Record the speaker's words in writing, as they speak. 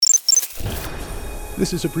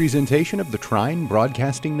This is a presentation of the Trine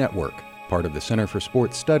Broadcasting Network, part of the Center for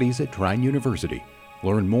Sports Studies at Trine University.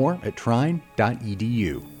 Learn more at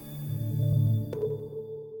trine.edu.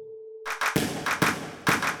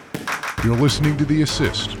 You're listening to The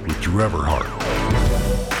Assist with Drew Everhart.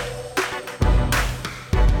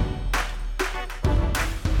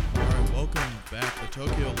 All right, welcome back. The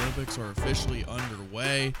Tokyo Olympics are officially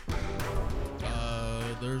underway.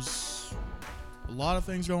 There's a lot of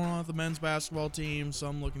things going on with the men's basketball team.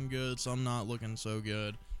 Some looking good, some not looking so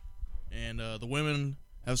good. And the women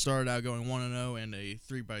have started out going 1-0, and a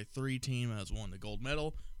 3x3 team has won the gold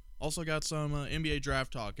medal. Also got some NBA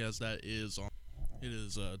draft talk, as that is on. It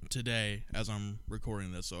is today as I'm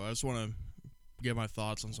recording this, so I just want to get my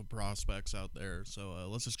thoughts on some prospects out there. So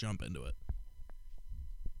let's just jump into it.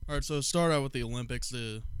 All right, so to start out with the Olympics,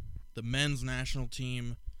 the men's national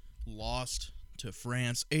team lost to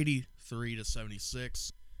France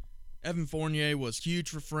 83-76. Evan Fournier was huge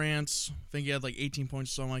for France. I think he had like 18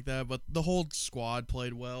 points, something like that, but the whole squad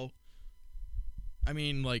played well. I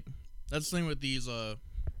mean, like, that's the thing with these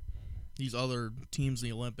other teams in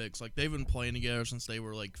the Olympics. Like, they've been playing together since they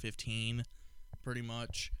were like 15, pretty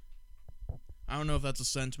much. I don't know if that's a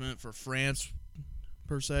sentiment for France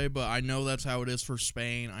per se, but I know that's how it is for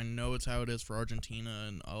Spain. I know it's how it is for Argentina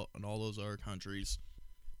and all those other countries.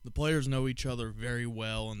 The players know each other very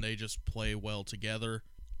well, and they just play well together.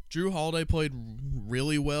 Drew Holiday played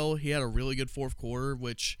really well. He had a really good fourth quarter,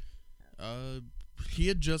 which he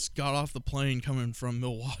had just got off the plane coming from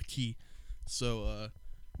Milwaukee. So,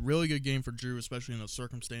 really good game for Drew, especially in those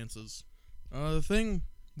circumstances. The thing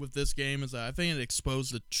with this game is that I think it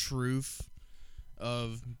exposed the truth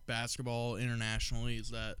of basketball internationally, is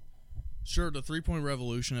that, sure, the three-point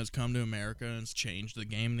revolution has come to America and it's changed the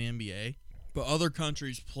game in the NBA, but other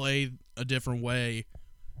countries play a different way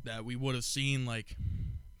that we would have seen like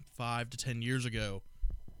 5 to 10 years ago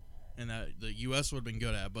and that the U.S. would have been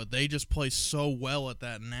good at, but they just play so well at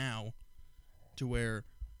that now to where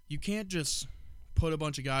you can't just put a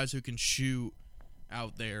bunch of guys who can shoot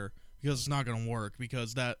out there, because it's not going to work,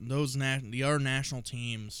 because the other national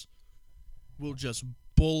teams will just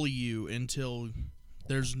bully you until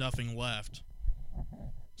there's nothing left.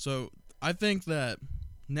 So I think that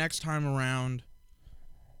next time around,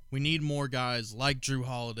 we need more guys like Drew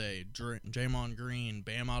Holiday, Draymond Green,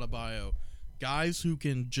 Bam Adebayo, guys who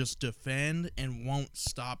can just defend and won't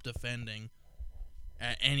stop defending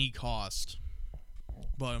at any cost.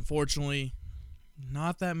 But unfortunately,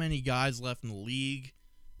 not that many guys left in the league,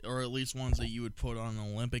 or at least ones that you would put on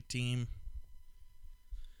an Olympic team.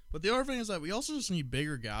 But the other thing is that we also just need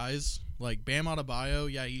bigger guys. Like Bam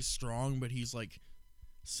Adebayo, yeah, he's strong, but he's like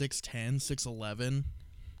 6'10", 6'11",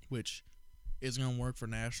 which isn't going to work for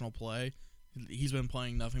national play. He's been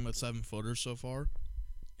playing nothing but 7-footers so far.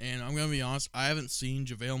 And I'm going to be honest, I haven't seen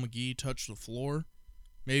JaVale McGee touch the floor.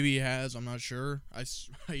 Maybe he has, I'm not sure. I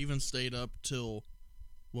even stayed up till,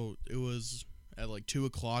 well, it was at like 2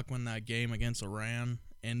 o'clock when that game against Iran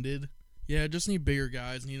ended. Yeah, just need bigger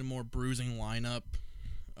guys, need a more bruising lineup.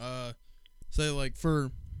 So like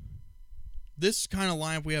for this kind of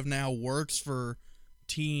lineup we have now works for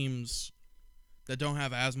teams that don't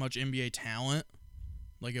have as much NBA talent.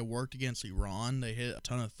 Like it worked against Iran. They hit a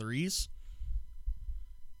ton of threes.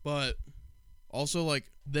 But also like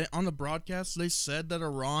on the broadcast they said that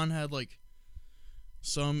Iran had like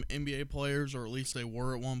some NBA players, or at least they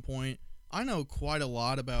were at one point. I know quite a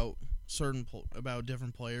lot about about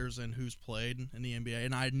different players and who's played in the NBA,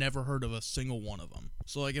 and I had never heard of a single one of them.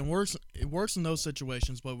 So like it works in those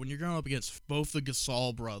situations, but when you're going up against both the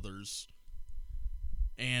Gasol brothers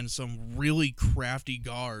and some really crafty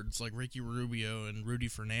guards like Ricky Rubio and Rudy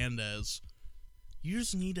Fernandez, you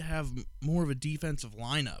just need to have more of a defensive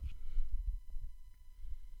lineup.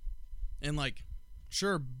 And like,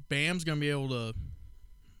 sure, Bam's going to be able to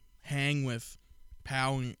hang with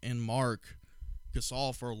Powell and Mark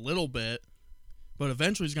Gasol for a little bit, but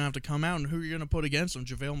eventually he's going to have to come out, and who are you going to put against him?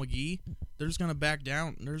 JaVale McGee? They're just going to back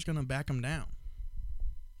down. They're just going to back him down.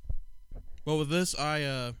 But with this,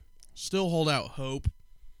 I still hold out hope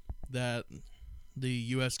that the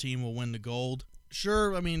U.S. team will win the gold.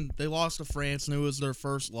 Sure, I mean, they lost to France, and it was their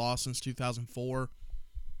first loss since 2004.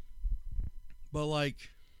 But, like,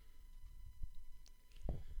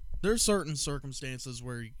 there's certain circumstances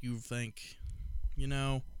where you think, you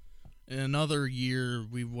know, in another year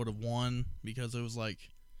we would have won, because it was like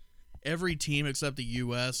every team except the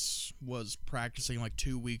U.S. was practicing like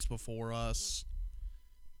 2 weeks before us.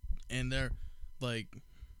 And they're like,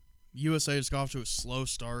 USA just got off to a slow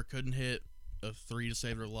start, couldn't hit a three to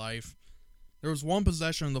save their life. There was one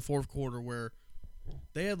possession in the fourth quarter where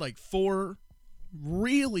they had like 4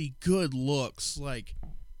 really good looks. Like,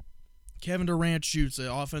 Kevin Durant shoots an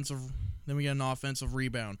offensive, then we get an offensive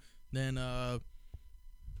rebound. Then,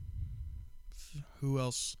 who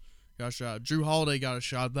else got a shot? Drew Holiday got a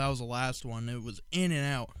shot. That was the last one. It was in and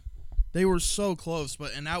out. They were so close,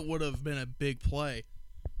 and that would have been a big play.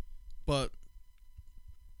 But,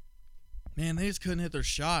 man, they just couldn't hit their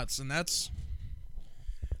shots, and that's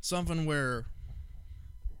something where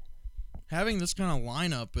having this kind of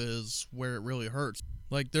lineup is where it really hurts.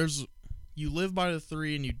 Like, you live by the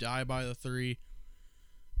three and you die by the three.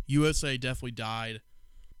 USA definitely died.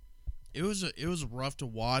 It was rough to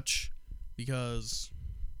watch because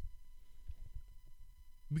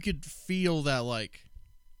we could feel that, like,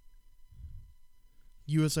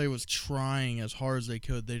 USA was trying as hard as they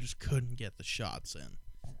could. They just couldn't get the shots in.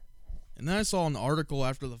 And then I saw an article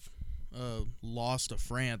after the loss to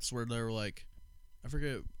France where they were like, I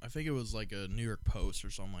think it was like a New York Post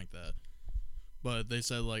or something like that. But they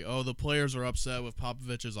said, like, oh, the players are upset with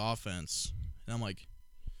Popovich's offense. And I'm like,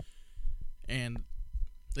 and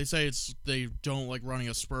they say they don't like running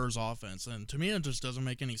a Spurs offense. And to me, it just doesn't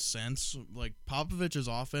make any sense. Like, Popovich's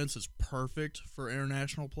offense is perfect for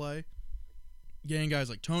international play. Getting guys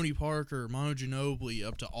like Tony Parker, Manu Ginobili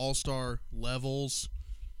up to all-star levels.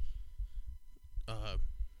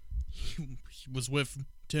 He was with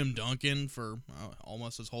Tim Duncan for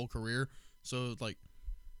almost his whole career. So, like,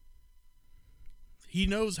 he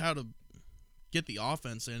knows how to get the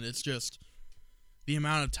offense in. It's just the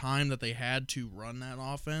amount of time that they had to run that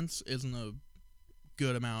offense isn't a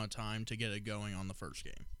good amount of time to get it going on the first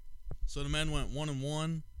game. So the men went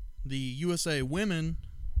 1-1. The USA women,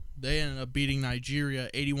 they ended up beating Nigeria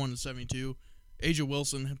 81-72. Aja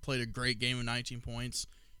Wilson had played a great game with 19 points.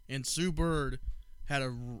 And Sue Bird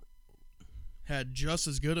had just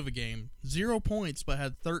as good of a game. 0 points, but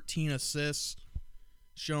had 13 assists,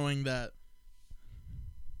 showing that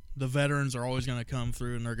the veterans are always going to come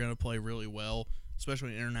through and they're going to play really well,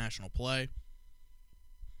 especially in international play.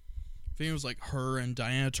 I think it was like her and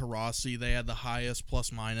Diana Taurasi. They had the highest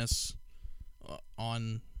plus-minus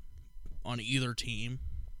on either team.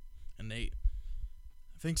 And I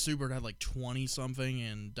think Sue Bird had like 20-something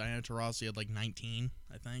and Diana Taurasi had like 19,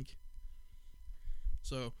 I think.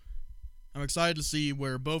 So, I'm excited to see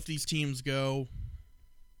where both these teams go.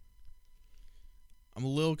 I'm a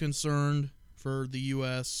little concerned for the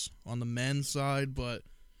U.S. on the men's side, but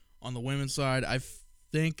on the women's side, I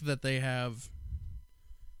think that they have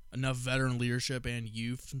enough veteran leadership and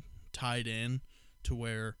youth tied in to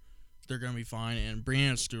where they're going to be fine. And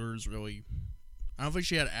Breanna Stewart's really, I don't think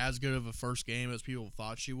she had as good of a first game as people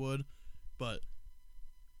thought she would, but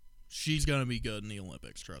she's going to be good in the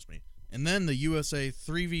Olympics, trust me. And then the USA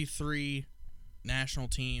 3v3 national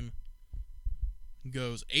team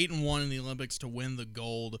goes 8-1 in the Olympics to win the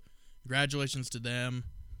gold. Congratulations to them.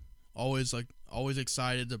 Always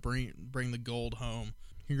excited to bring the gold home.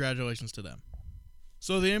 Congratulations to them.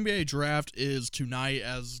 So the NBA draft is tonight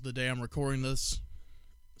as the day I'm recording this.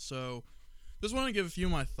 So just want to give a few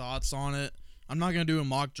of my thoughts on it. I'm not going to do a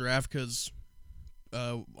mock draft because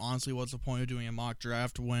honestly, what's the point of doing a mock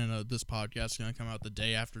draft when this podcast is going to come out the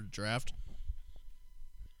day after the draft?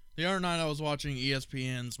 The other night I was watching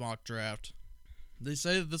ESPN's mock draft. They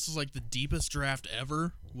say that this is like the deepest draft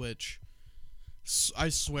ever, which I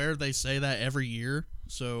swear they say that every year.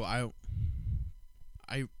 So I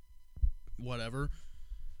whatever.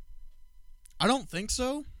 I don't think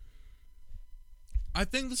so. I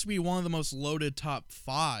think this would be one of the most loaded top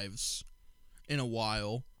fives in a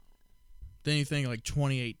while. Then you think like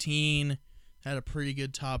 2018 had a pretty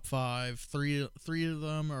good top five. Three of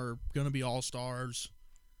them are going to be all-stars.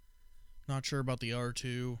 Not sure about the other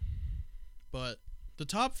two. But the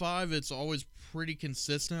top five, it's always pretty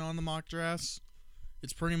consistent on the mock drafts.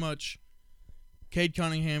 It's pretty much Cade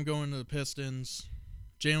Cunningham going to the Pistons,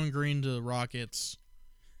 Jalen Green to the Rockets,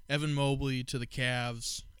 Evan Mobley to the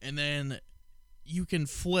Cavs, and then you can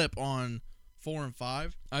flip on 4 and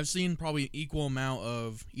 5. I've seen probably an equal amount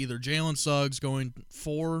of either Jalen Suggs going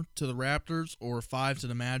 4 to the Raptors or 5 to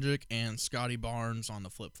the Magic and Scotty Barnes on the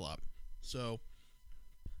flip-flop. So,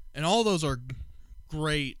 and all those are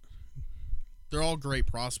great. They're all great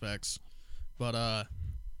prospects, but I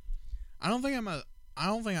don't think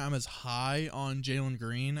I'm as high on Jalen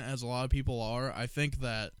Green as a lot of people are. I think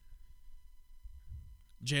that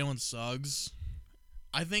Jalen Suggs,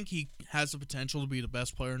 I think he has the potential to be the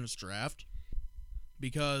best player in this draft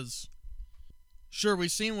because, sure,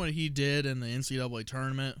 we've seen what he did in the NCAA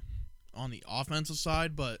tournament on the offensive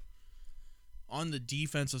side, but on the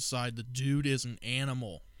defensive side, the dude is an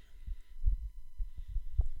animal.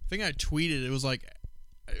 I think I tweeted, I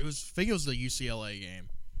think it was the UCLA game,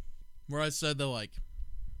 where I said that, like,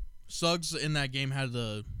 Suggs in that game had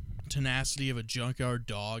the tenacity of a junkyard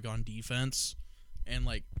dog on defense. And,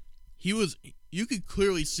 like, you could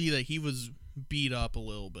clearly see that he was beat up a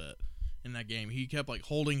little bit in that game. He kept, like,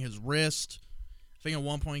 holding his wrist. I think at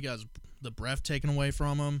one point he got the breath taken away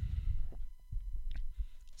from him.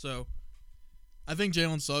 So, I think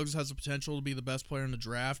Jalen Suggs has the potential to be the best player in the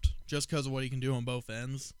draft just because of what he can do on both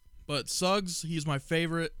ends. But Suggs, he's my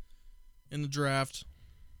favorite in the draft.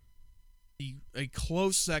 A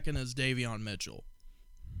close second is Davion Mitchell.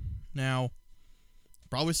 Now,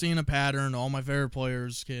 probably seeing a pattern. All my favorite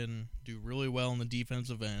players can do really well in the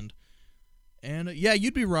defensive end. And, yeah,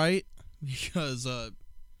 you'd be right because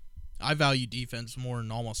I value defense more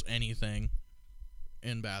than almost anything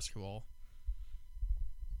in basketball.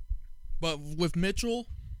 But with Mitchell,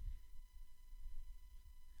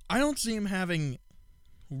 I don't see him having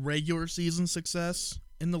regular season success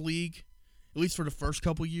in the league, at least for the first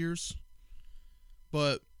couple years.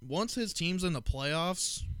 But once his team's in the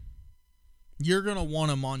playoffs, you're going to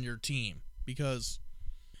want him on your team because,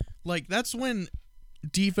 like, that's when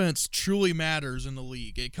defense truly matters in the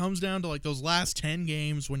league. It comes down to, like, those last 10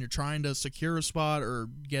 games when you're trying to secure a spot or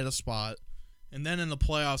get a spot. And then in the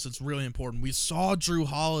playoffs, it's really important. We saw Drew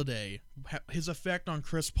Holiday, his effect on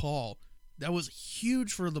Chris Paul. That was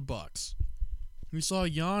huge for the Bucks. We saw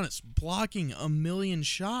Giannis blocking 1 million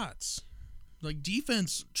shots. Like,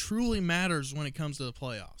 defense truly matters when it comes to the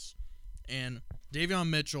playoffs. And Davion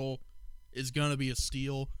Mitchell is going to be a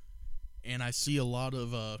steal. And I see a lot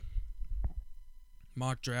of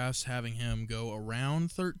mock drafts having him go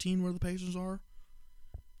around 13 where the Pacers are.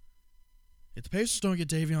 If the Pacers don't get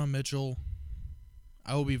Davion Mitchell,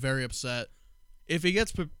 I will be very upset. If he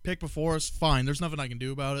gets picked before us, fine. There's nothing I can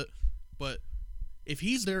do about it. But if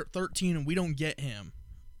he's there at 13 and we don't get him,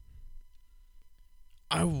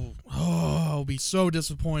 I'll be so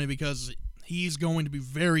disappointed because he's going to be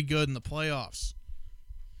very good in the playoffs.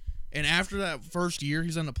 And after that first year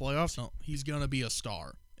he's in the playoffs, he's going to be a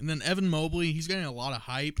star. And then Evan Mobley, he's getting a lot of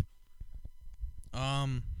hype.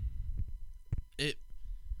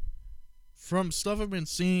 From stuff I've been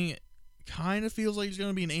seeing, kind of feels like he's going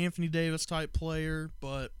to be an Anthony Davis type player,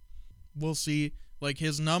 but we'll see. Like,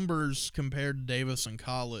 his numbers compared to Davis in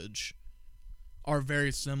college are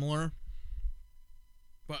very similar.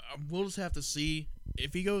 But we'll just have to see.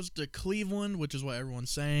 If he goes to Cleveland, which is what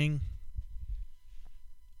everyone's saying,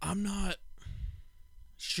 I'm not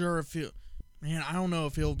sure if I don't know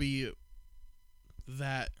if he'll be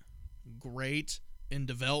that great in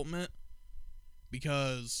development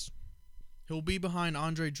because he'll be behind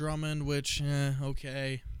Andre Drummond, which,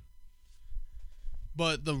 okay.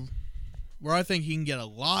 But where I think he can get a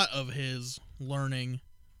lot of his learning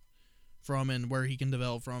from and where he can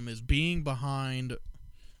develop from is being behind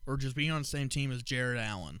or just being on the same team as Jared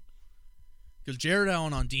Allen. Because Jared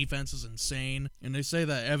Allen on defense is insane. And they say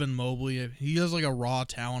that Evan Mobley, he has like a raw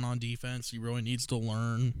talent on defense. He really needs to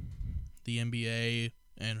learn the NBA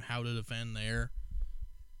and how to defend there.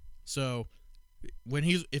 So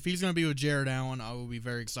if he's going to be with Jared Allen, I will be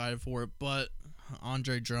very excited for it. But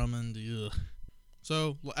Andre Drummond, ugh.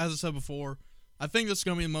 So, as I said before, I think this is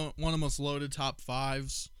going to be one of the most loaded top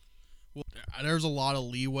fives. Well, there's a lot of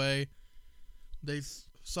leeway.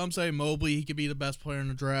 Some say Mobley, he could be the best player in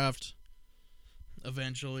the draft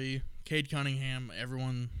eventually. Cade Cunningham,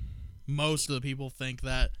 most of the people think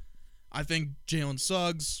that. I think Jalen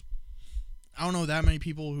Suggs, I don't know that many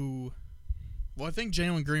people who... Well, I think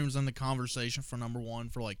Jalen Green was in the conversation for number one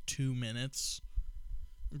for like 2 minutes.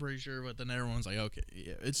 I'm pretty sure, but then everyone's like, okay,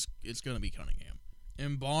 yeah, it's going to be Cunningham.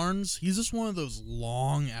 And Barnes, he's just one of those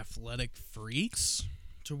long, athletic freaks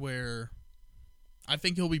to where I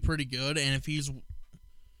think he'll be pretty good. And if he's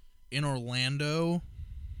in Orlando,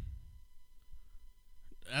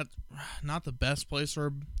 that's not the best place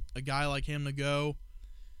for a guy like him to go.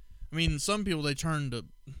 I mean, some people, they turn to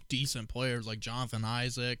decent players like Jonathan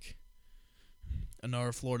Isaac,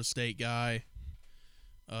 another Florida State guy.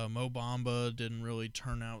 Mo Bamba didn't really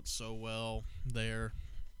turn out so well there.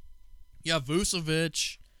 Yeah,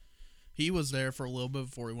 Vucevic, he was there for a little bit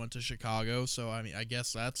before he went to Chicago, so I mean, I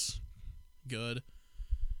guess that's good.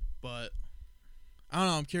 But I don't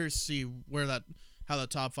know, I'm curious to see how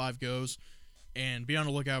that top five goes, and be on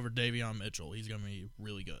the lookout for Davion Mitchell. He's going to be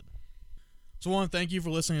really good. So I want to thank you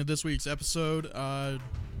for listening to this week's episode.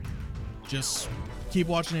 Just keep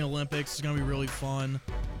watching the Olympics. It's going to be really fun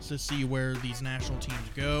to see where these national teams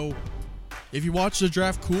go. If you watched the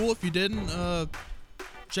draft, cool. If you didn't,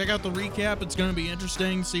 check out the recap. It's going to be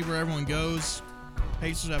interesting. See where everyone goes.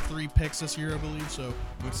 Pacers have 3 picks this year, I believe, so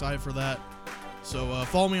I'm excited for that. So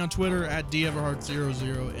follow me on Twitter at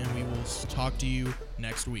DEverhart00, and we will talk to you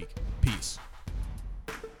next week. Peace.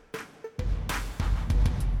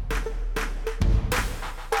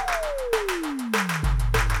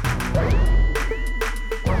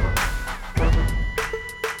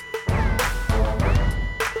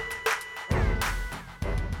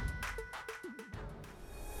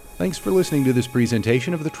 Thanks for listening to this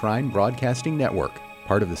presentation of the Trine Broadcasting Network,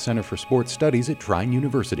 part of the Center for Sports Studies at Trine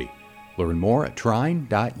University. Learn more at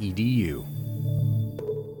trine.edu.